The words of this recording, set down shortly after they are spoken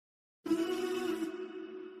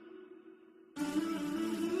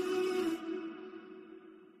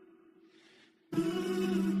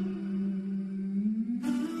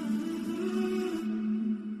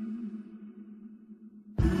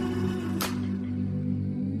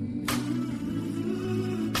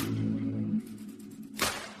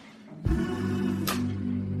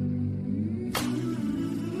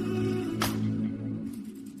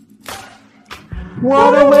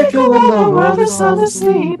Wide awake when the world is sound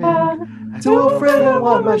asleep, and too afraid of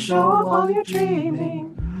what might show up while you're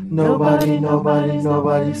dreaming.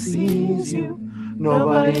 Nobody sees you.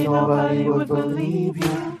 Nobody would believe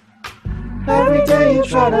you. Every day you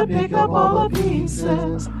try to pick up all the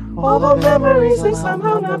pieces, all the memories they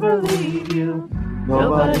somehow never leave you.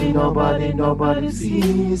 Nobody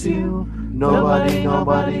sees you.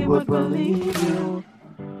 Nobody would believe you.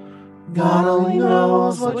 God only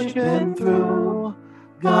knows what you've been through.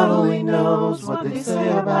 God only knows what they say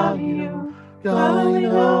about you. God only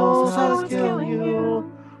knows how it's killing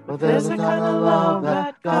you. But there's a kind of love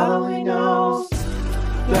that God only knows.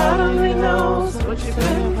 God only knows what you've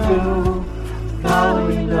been through. God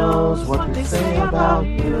only knows what they say about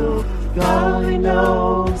you. God only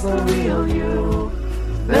knows the real you.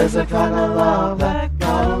 There's a kind of love that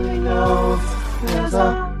God only knows. There's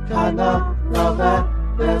a kind of love that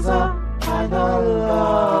there's a kind of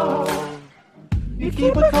love. You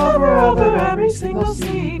keep a cover over every single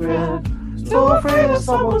secret, so afraid if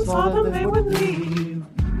someone saw them they would leave.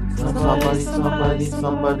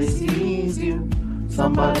 Somebody sees you.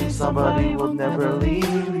 Somebody will never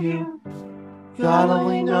leave you. God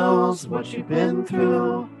only knows what you've been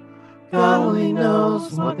through. God only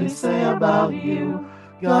knows what they say about you.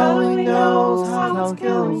 God only knows how it's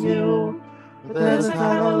killing you. But there's a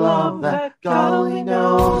kind of love that God only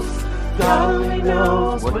knows. God only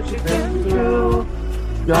knows what you've been through.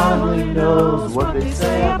 God only knows what they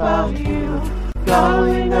say about you. God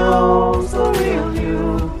only knows the real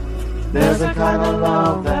you. There's a kind of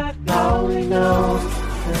love that God only knows.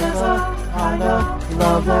 There's a kind of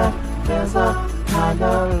love that there's a kind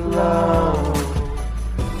of love.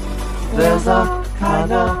 There's a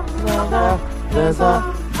kind of love that there's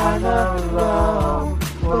a kind of love.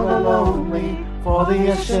 For the lonely, for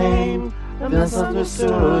the ashamed, the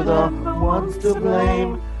misunderstood, the ones to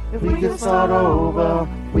blame. If we could start over,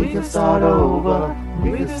 we could start over,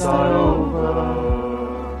 we could start over.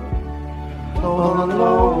 For the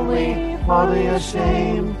lonely, for the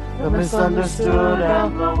ashamed, the misunderstood,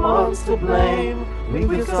 and the ones to blame. We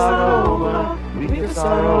could start over, we could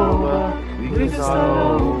start over, we could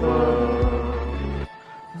start over.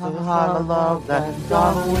 The kind of love that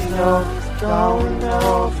God only knows, God only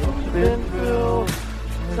knows what you've been through.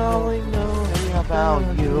 God only knows about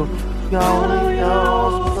you. God only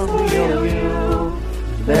knows the real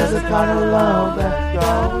you. There's a kind of love that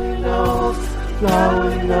God only knows. God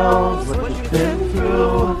only knows what you've been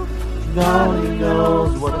through. God only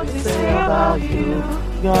knows what they say about you.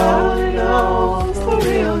 God only knows the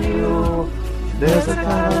real you. There's a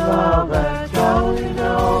kind of love that God only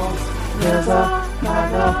knows. There's a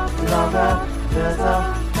kind of love that there's a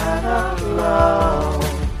kind of love.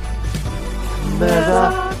 There's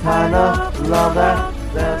a kind of love that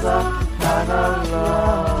there's a kind of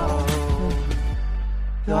love.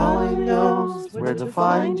 God only knows where to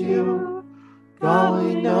find you. God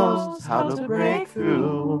only knows how to break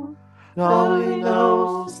through. God only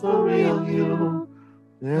knows the real you.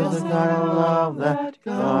 There's a kind of love that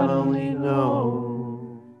God only knows.